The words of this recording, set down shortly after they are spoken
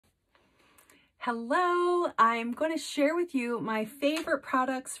Hello, I'm going to share with you my favorite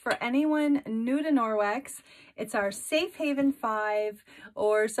products for anyone new to Norwex. It's our Safe Haven 5,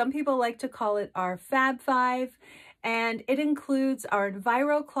 or some people like to call it our Fab 5, and it includes our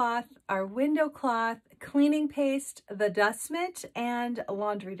Enviro cloth, our window cloth, cleaning paste, the dust mitt, and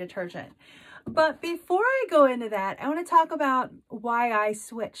laundry detergent. But before I go into that, I want to talk about why I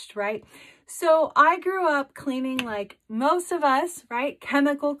switched, right? So I grew up cleaning like most of us, right?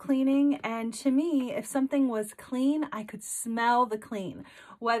 Chemical cleaning. And to me, if something was clean, I could smell the clean.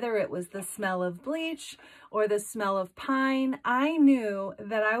 Whether it was the smell of bleach or the smell of pine, I knew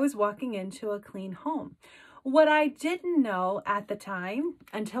that I was walking into a clean home. What I didn't know at the time,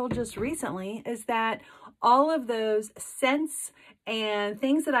 until just recently, is that all of those scents and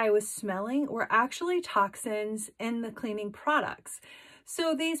things that I was smelling were actually toxins in the cleaning products.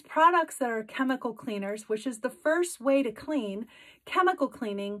 So these products that are chemical cleaners, which is the first way to clean, chemical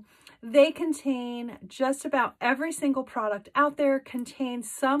cleaning, they contain just about every single product out there contains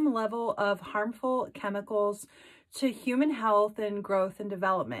some level of harmful chemicals to human health and growth and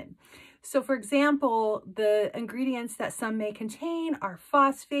development. So for example, the ingredients that some may contain are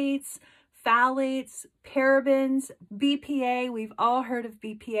phosphates, phthalates, parabens, BPA, we've all heard of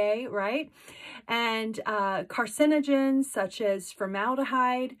BPA, right? And carcinogens such as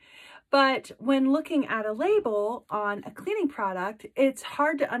formaldehyde. But when looking at a label on a cleaning product, it's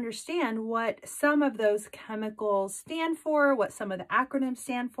hard to understand what some of those chemicals stand for, what some of the acronyms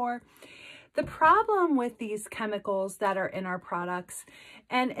stand for. The problem with these chemicals that are in our products,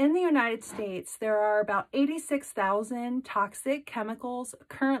 and in the United States, there are about 86,000 toxic chemicals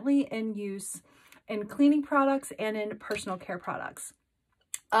currently in use in cleaning products and in personal care products.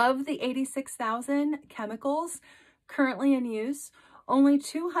 Of the 86,000 chemicals currently in use, only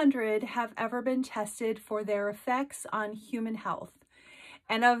 200 have ever been tested for their effects on human health.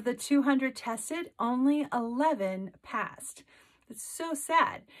 And of the 200 tested, only 11 passed. It's so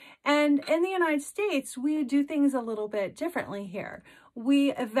sad. And in the United States, we do things a little bit differently here.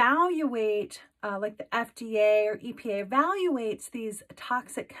 We evaluate, like the FDA or EPA evaluates these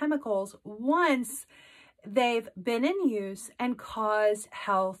toxic chemicals once they've been in use and caused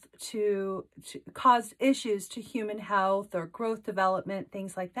issues to human health or growth development,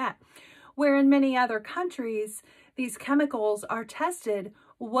 things like that. Where in many other countries, these chemicals are tested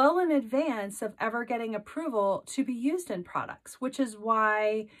well in advance of ever getting approval to be used in products, which is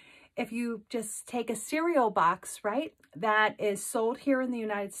why if you just take a cereal box, right, that is sold here in the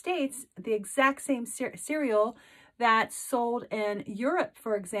United States, the exact same cereal that's sold in Europe,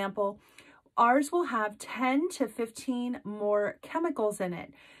 for example, ours will have 10 to 15 more chemicals in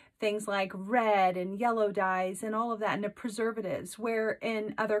it. Things like red and yellow dyes and all of that, and the preservatives, where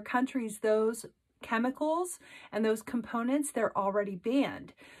in other countries, those chemicals and those components, they're already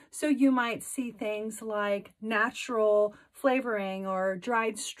banned. So you might see things like natural flavoring or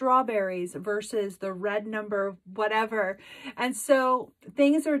dried strawberries versus the red number whatever. And so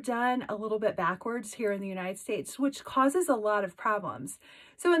things are done a little bit backwards here in the United States, which causes a lot of problems.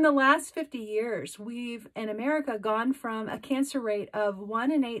 So in the last 50 years, we've in America gone from a cancer rate of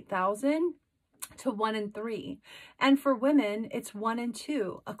 1 in 8,000 to 1 in 3. And for women, it's 1 in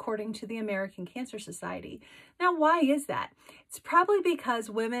 2, according to the American Cancer Society. Now, why is that? It's probably because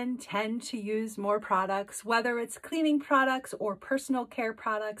women tend to use more products, whether it's cleaning products or personal care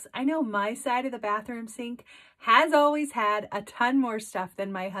products. I know my side of the bathroom sink has always had a ton more stuff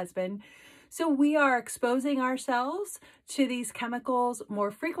than my husband. So we are exposing ourselves to these chemicals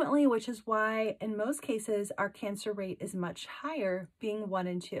more frequently, which is why in most cases our cancer rate is much higher, being 1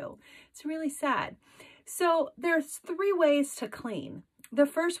 in 2. It's really sad. So there's 3 ways to clean. The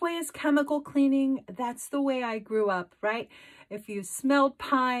first way is chemical cleaning. That's the way I grew up, right? If you smelled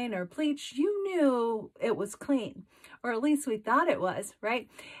pine or bleach, you knew it was clean, or at least we thought it was, right?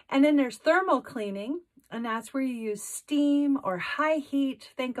 And then there's thermal cleaning, and that's where you use steam or high heat.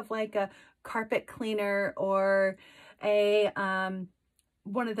 Think of like a carpet cleaner or a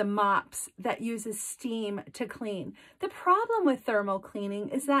one of the mops that uses steam to clean. The problem with thermal cleaning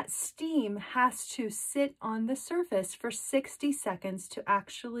is that steam has to sit on the surface for 60 seconds to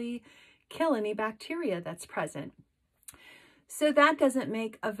actually kill any bacteria that's present. So that doesn't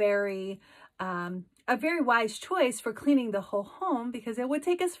make a very wise choice for cleaning the whole home, because it would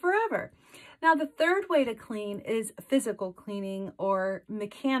take us forever. Now, the third way to clean is physical cleaning or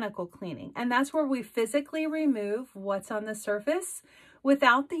mechanical cleaning. And that's where we physically remove what's on the surface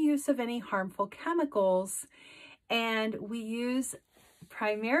without the use of any harmful chemicals. And we use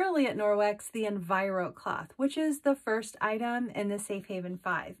primarily at Norwex the Enviro cloth, which is the first item in the Safe Haven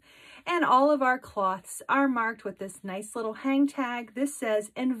 5. And all of our cloths are marked with this nice little hang tag. This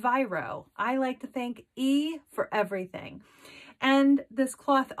says Enviro. I like to think E for everything. And this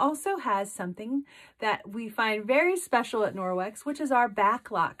cloth also has something that we find very special at Norwex, which is our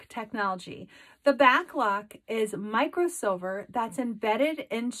backlock technology. The backlock is microsilver that's embedded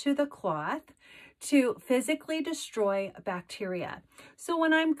into the cloth to physically destroy bacteria. So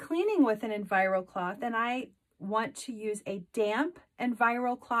when I'm cleaning with an Enviro cloth and I want to use a damp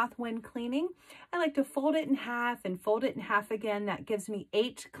Enviro cloth when cleaning, I like to fold it in half and fold it in half again. That gives me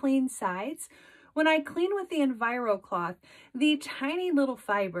 8 clean sides. When I clean with the Enviro cloth, the tiny little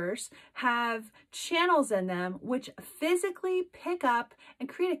fibers have channels in them which physically pick up and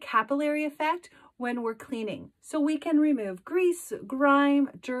create a capillary effect when we're cleaning. So we can remove grease,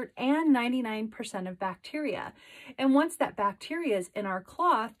 grime, dirt, and 99% of bacteria. And once that bacteria is in our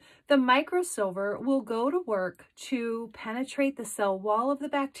cloth, the microsilver will go to work to penetrate the cell wall of the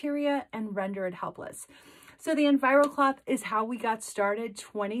bacteria and render it helpless. So the Enviro cloth is how we got started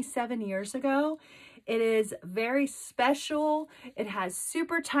 27 years ago. It is very special. It has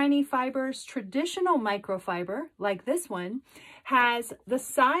super tiny fibers. Traditional microfiber, like this one, has the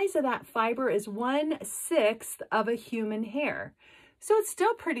size of that fiber is 1/6 of a human hair. So it's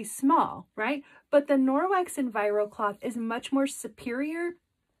still pretty small, right? But the Norwex Enviro cloth is much more superior.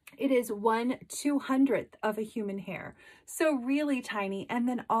 It is 1/200th of a human hair. So really tiny. And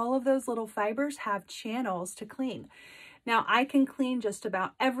then all of those little fibers have channels to clean. Now I can clean just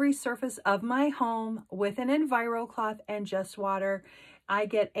about every surface of my home with an Enviro cloth and just water. I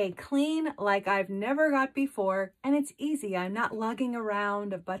get a clean like I've never got before, and it's easy. I'm not lugging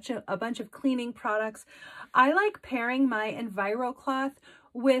around a bunch of cleaning products. I like pairing my Enviro cloth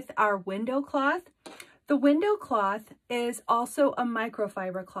with our window cloth. The window cloth is also a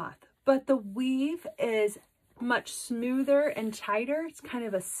microfiber cloth, but the weave is much smoother and tighter. It's kind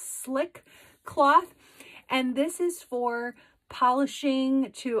of a slick cloth, and this is for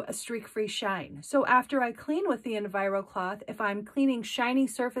polishing to a streak-free shine. So after I clean with the Enviro cloth, if I'm cleaning shiny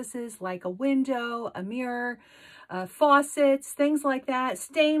surfaces like a window, a mirror, faucets, things like that,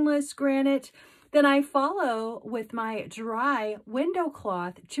 stainless, granite, then I follow with my dry window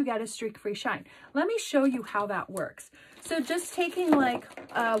cloth to get a streak-free shine. Let me show you how that works. So just taking like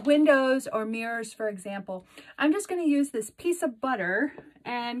windows or mirrors, for example, I'm just going to use this piece of butter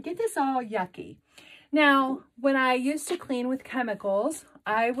and get this all yucky. Now, when I used to clean with chemicals,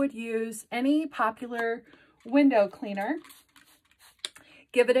 I would use any popular window cleaner,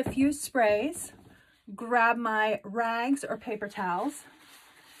 give it a few sprays, grab my rags or paper towels,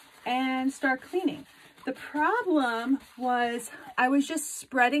 and start cleaning. The problem was I was just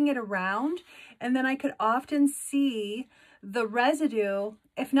spreading it around, and then I could often see the residue,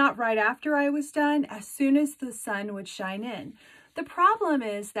 if not right after I was done, as soon as the sun would shine in. The problem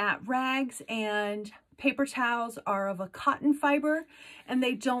is that rags and paper towels are of a cotton fiber, and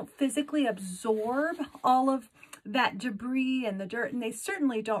they don't physically absorb all of that debris and the dirt, and they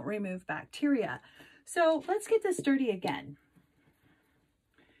certainly don't remove bacteria. So let's get this dirty again.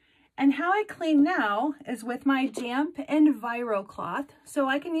 And how I clean now is with my damp Enviro cloth. So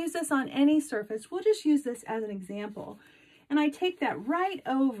I can use this on any surface. We'll just use this as an example. And I take that right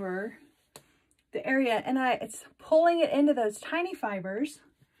over the area, and it's pulling it into those tiny fibers,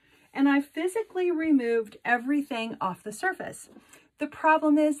 and I physically removed everything off the surface. The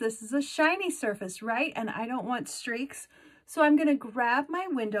problem is this is a shiny surface, right? And I don't want streaks. So I'm going to grab my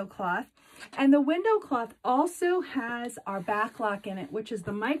window cloth, and the window cloth also has our backlock in it, which is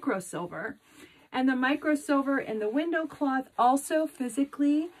the microsilver. And the microsilver in the window cloth also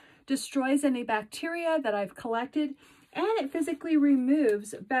physically destroys any bacteria that I've collected, and it physically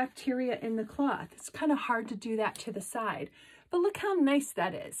removes bacteria in the cloth. It's kind of hard to do that to the side, but look how nice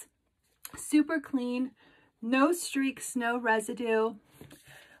that is. Super clean, no streaks, no residue.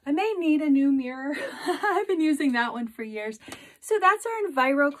 I may need a new mirror. I've been using that one for years. So that's our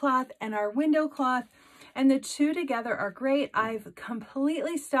Enviro cloth and our window cloth, and the two together are great. I've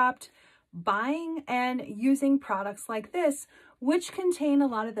completely stopped buying and using products like this, which contain a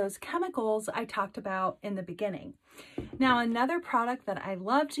lot of those chemicals I talked about in the beginning. Now, another product that I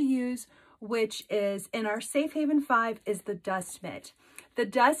love to use, which is in our Safe Haven 5, is the dust mitt. The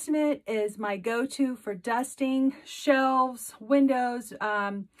dust mitt is my go-to for dusting shelves, windows,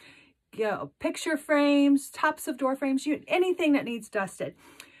 picture frames, tops of door frames, anything that needs dusted.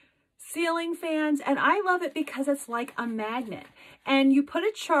 Ceiling fans, and I love it because it's like a magnet, and you put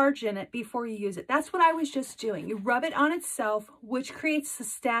a charge in it before you use it. That's what I was just doing. You rub it on itself, which creates a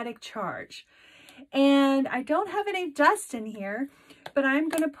static charge. And I don't have any dust in here, but I'm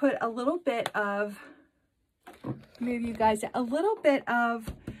going to put a little bit of, maybe you guys, a little bit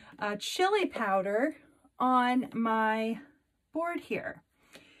of chili powder on my board here.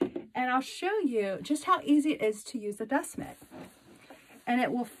 And I'll show you just how easy it is to use a dust mitt. And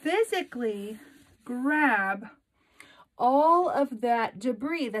it will physically grab all of that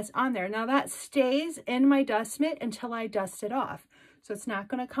debris that's on there. Now that stays in my dust mitt until I dust it off. So it's not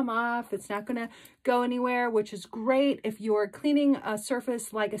going to come off. It's not going to go anywhere, which is great if you're cleaning a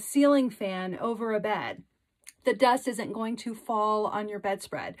surface like a ceiling fan over a bed. The dust isn't going to fall on your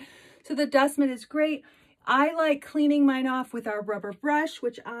bedspread. So the dust mitt is great. I like cleaning mine off with our rubber brush,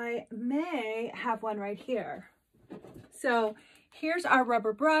 which I may have one right here. So here's our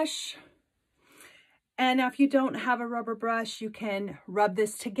rubber brush. And now if you don't have a rubber brush, you can rub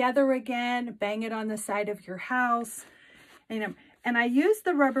this together again, bang it on the side of your house. And I use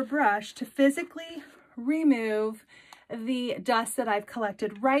the rubber brush to physically remove the dust that I've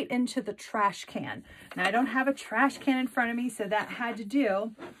collected right into the trash can. Now I don't have a trash can in front of me, so that had to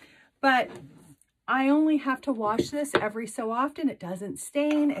do, but I only have to wash this every so often. It doesn't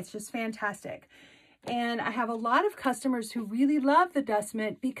stain. It's just fantastic. And I have a lot of customers who really love the dust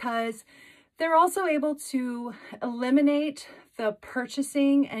mitt because they're also able to eliminate the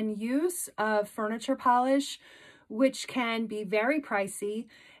purchasing and use of furniture polish, which can be very pricey,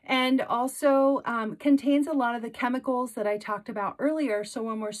 and also contains a lot of the chemicals that I talked about earlier. So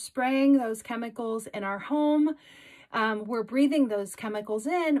when we're spraying those chemicals in our home, we're breathing those chemicals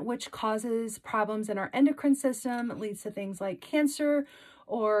in, which causes problems in our endocrine system. It leads to things like cancer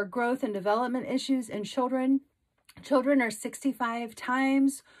or growth and development issues in children. Children are 65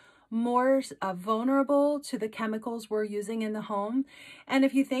 times more vulnerable to the chemicals we're using in the home. And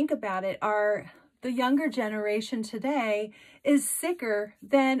if you think about it, the younger generation today is sicker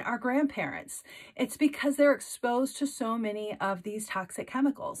than our grandparents. It's because they're exposed to so many of these toxic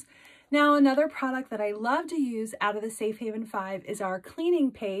chemicals. Now, another product that I love to use out of the Safe Haven 5 is our cleaning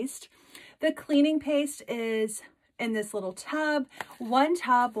paste. The cleaning paste is in this little tub. One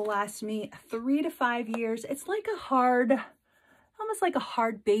tub will last me 3 to 5 years. It's like almost like a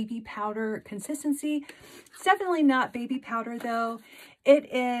hard baby powder consistency. It's definitely not baby powder though.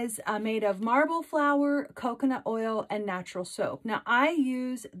 It is made of marble flour, coconut oil, and natural soap. Now I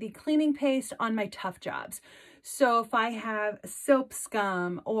use the cleaning paste on my tough jobs. So if I have soap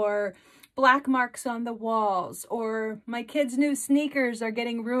scum or black marks on the walls, or my kids' new sneakers are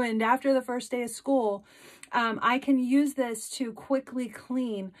getting ruined after the first day of school, I can use this to quickly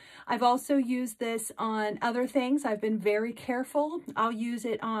clean. I've also used this on other things. I've been very careful. I'll use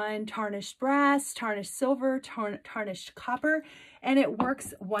it on tarnished brass, tarnished silver, tarnished copper, and it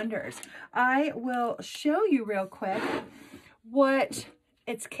works wonders. I will show you real quick what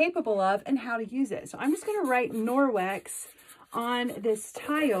it's capable of and how to use it. So I'm just going to write Norwex on this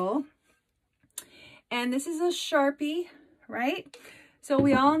tile. And this is a Sharpie, right? So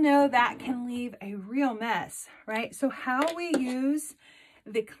we all know that can leave a real mess, right? So how we use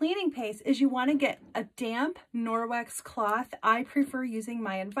the cleaning paste is you want to get a damp Norwex cloth. I prefer using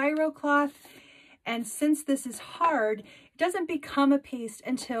my Enviro cloth. And since this is hard, it doesn't become a paste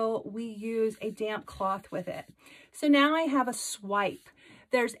until we use a damp cloth with it. So now I have a swipe.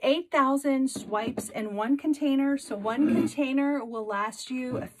 There's 8,000 swipes in one container. So one container will last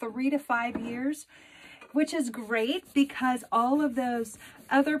you 3 to 5 years, which is great because all of those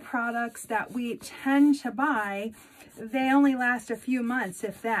other products that we tend to buy, they only last a few months,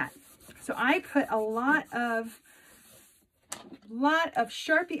 if that. So I put a lot of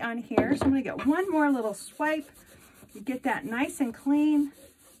Sharpie on here. So I'm gonna get one more little swipe, get that nice and clean.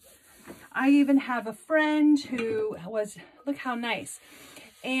 I even have a friend who was, look how nice.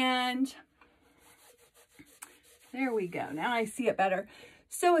 And there we go. Now I see it better.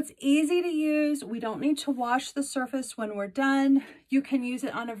 So it's easy to use. We don't need to wash the surface when we're done. You can use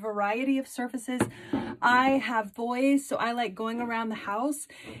it on a variety of surfaces. I have boys, so I like going around the house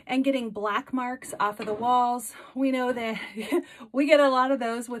and getting black marks off of the walls. We know that we get a lot of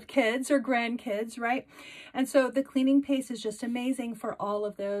those with kids or grandkids, right? And so the cleaning paste is just amazing for all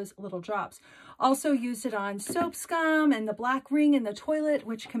of those little drops. Also used it on soap scum and the black ring in the toilet,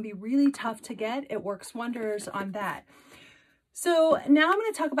 which can be really tough to get. It works wonders on that. So now I'm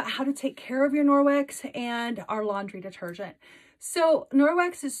going to talk about how to take care of your Norwex and our laundry detergent. So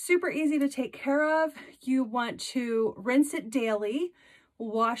Norwex is super easy to take care of. You want to rinse it daily,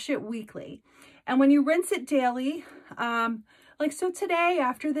 wash it weekly. And when you rinse it daily, like so today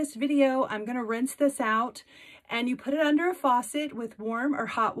after this video, I'm going to rinse this out, and you put it under a faucet with warm or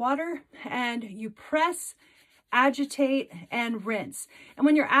hot water, and you press, agitate, and rinse. And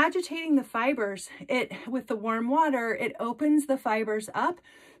when you're agitating the fibers, with the warm water, it opens the fibers up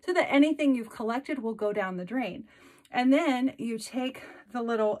so that anything you've collected will go down the drain. And then you take the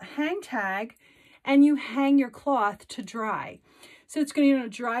little hang tag and you hang your cloth to dry. So it's going to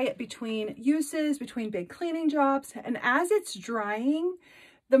dry it between uses, between big cleaning jobs. And as it's drying,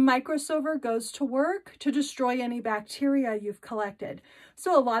 the microsilver goes to work to destroy any bacteria you've collected.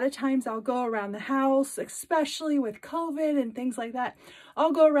 So a lot of times I'll go around the house, especially with COVID and things like that.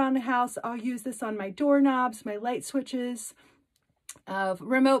 I'll go around the house. I'll use this on my doorknobs, my light switches,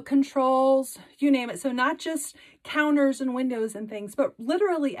 remote controls, you name it. So not just counters and windows and things, but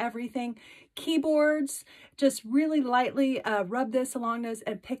literally everything. Keyboards, just really lightly rub this along those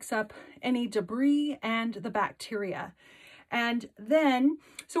and picks up any debris and the bacteria. And then,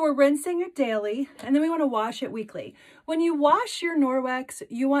 so we're rinsing it daily, and then we want to wash it weekly. When you wash your Norwex,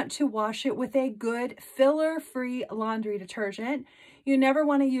 you want to wash it with a good filler-free laundry detergent. You never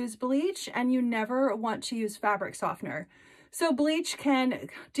want to use bleach, and you never want to use fabric softener. So bleach can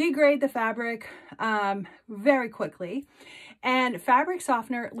degrade the fabric very quickly, and fabric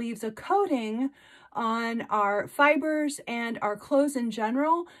softener leaves a coating on our fibers and our clothes in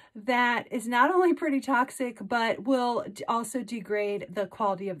general that is not only pretty toxic, but will also degrade the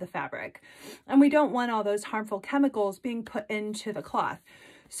quality of the fabric. And we don't want all those harmful chemicals being put into the cloth.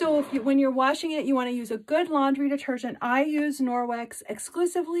 So if when you're washing it, you want to use a good laundry detergent. I use Norwex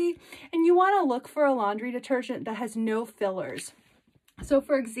exclusively, and you want to look for a laundry detergent that has no fillers. So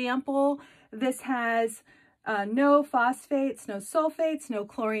for example, this has no phosphates, no sulfates, no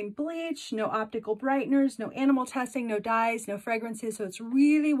chlorine bleach, no optical brighteners, no animal testing, no dyes, no fragrances. So it's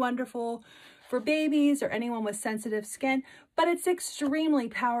really wonderful for babies or anyone with sensitive skin, but it's extremely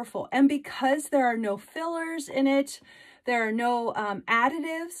powerful. And because there are no fillers in it, there are no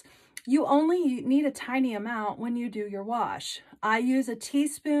additives, you only need a tiny amount when you do your wash. I use a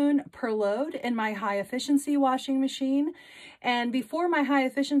teaspoon per load in my high efficiency washing machine. And before my high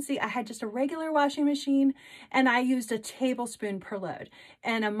efficiency, I had just a regular washing machine, and I used a tablespoon per load.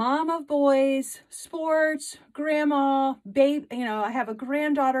 And a mom of boys, sports, grandma, babe, you know, I have a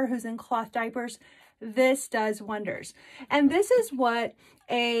granddaughter who's in cloth diapers. This does wonders. And this is what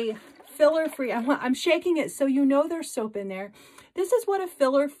a filler-free, I'm shaking it so you know there's soap in there. This is what a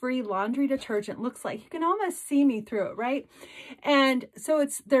filler-free laundry detergent looks like. You can almost see me through it, right? And so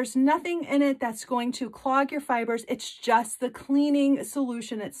there's nothing in it that's going to clog your fibers. It's just the cleaning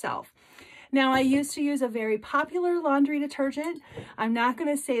solution itself. Now, I used to use a very popular laundry detergent. I'm not going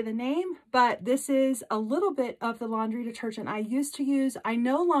to say the name, but this is a little bit of the laundry detergent I used to use. I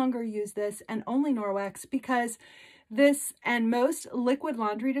no longer use this and only Norwex because this and most liquid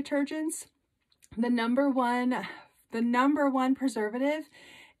laundry detergents, the number one preservative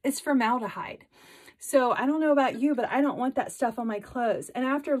is formaldehyde. So I don't know about you, but I don't want that stuff on my clothes. And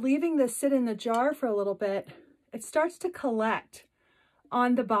after leaving this sit in the jar for a little bit, it starts to collect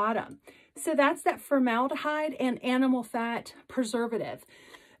on the bottom. So that's that formaldehyde and animal fat preservative.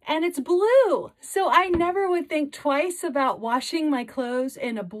 And it's blue. So I never would think twice about washing my clothes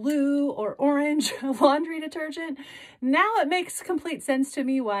in a blue or orange laundry detergent. Now it makes complete sense to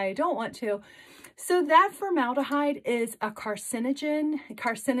me why I don't want to. So that formaldehyde is a carcinogen.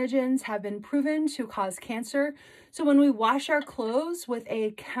 Carcinogens have been proven to cause cancer. So when we wash our clothes with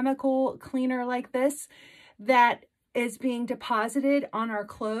a chemical cleaner like this that is being deposited on our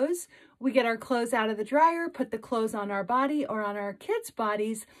clothes, we get our clothes out of the dryer, put the clothes on our body or on our kids'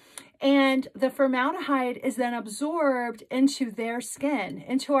 bodies, and the formaldehyde is then absorbed into their skin,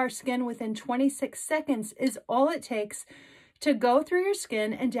 into our skin within 26 seconds is all it takes to go through your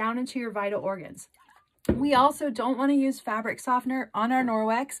skin and down into your vital organs. We also don't want to use fabric softener on our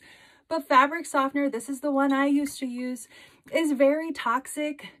Norwex, but fabric softener, this is the one I used to use, is very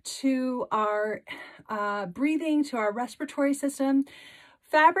toxic to our breathing, to our respiratory system.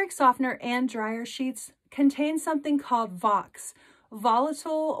 Fabric softener and dryer sheets contain something called VOCs,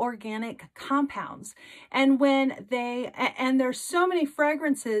 volatile organic compounds. And there's so many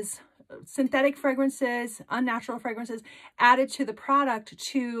fragrances, synthetic fragrances, unnatural fragrances added to the product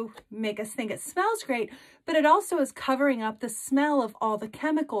to make us think it smells great, but it also is covering up the smell of all the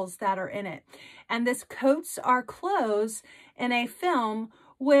chemicals that are in it. And this coats our clothes in a film,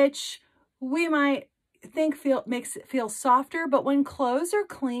 which we might think makes it feel softer, but when clothes are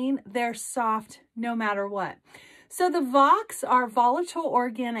clean, they're soft no matter what. So the VOCs are volatile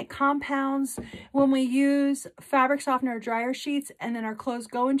organic compounds. When we use fabric softener or dryer sheets and then our clothes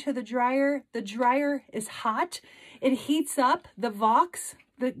go into the dryer is hot. It heats up the VOCs,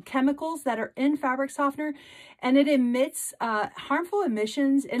 the chemicals that are in fabric softener, and it emits harmful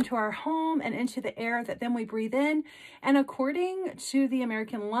emissions into our home and into the air that then we breathe in. And according to the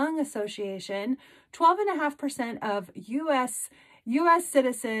American Lung Association, 12.5% of U.S. US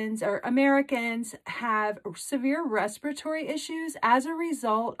citizens or Americans have severe respiratory issues as a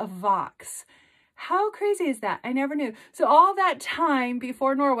result of Vox. How crazy is that? I never knew. So all that time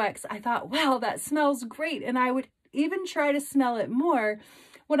before Norwex, I thought, wow, that smells great. And I would even try to smell it more.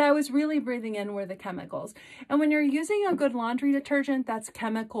 What I was really breathing in were the chemicals. And when you're using a good laundry detergent that's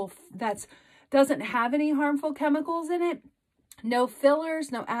doesn't have any harmful chemicals in it, no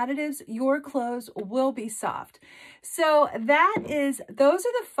fillers, no additives, your clothes will be soft. So those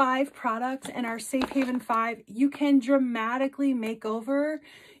are the 5 products in our Safe Haven 5. You can dramatically make over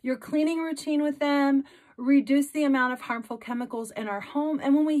your cleaning routine with them, reduce the amount of harmful chemicals in our home.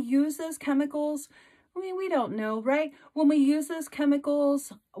 And when we use those chemicals, I mean, we don't know, right? When we use those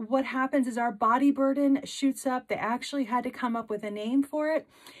chemicals, what happens is our body burden shoots up. They actually had to come up with a name for it.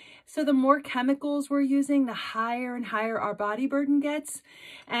 So the more chemicals we're using, the higher and higher our body burden gets.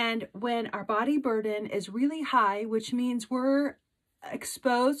 And when our body burden is really high, which means we're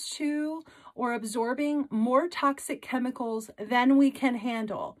exposed to or absorbing more toxic chemicals than we can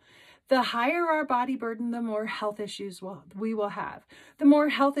handle, the higher our body burden, the more health issues we will have. The more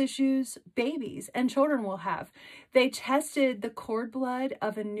health issues babies and children will have. They tested the cord blood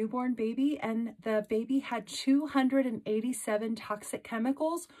of a newborn baby, and the baby had 287 toxic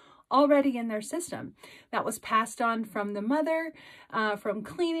chemicals already in their system. That was passed on from the mother, from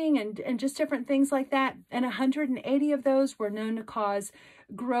cleaning and just different things like that. And 180 of those were known to cause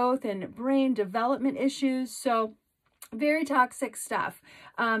growth and brain development issues. So very toxic stuff.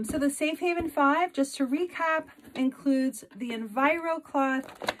 So the Safe Haven 5, just to recap, includes the Enviro cloth,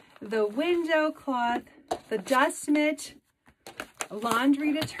 the window cloth, the dust mitt,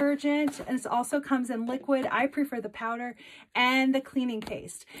 laundry detergent, and it also comes in liquid. I prefer the powder, and the cleaning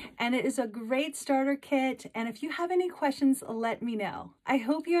paste. And it is a great starter kit. And if you have any questions, let me know. I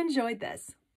hope you enjoyed this.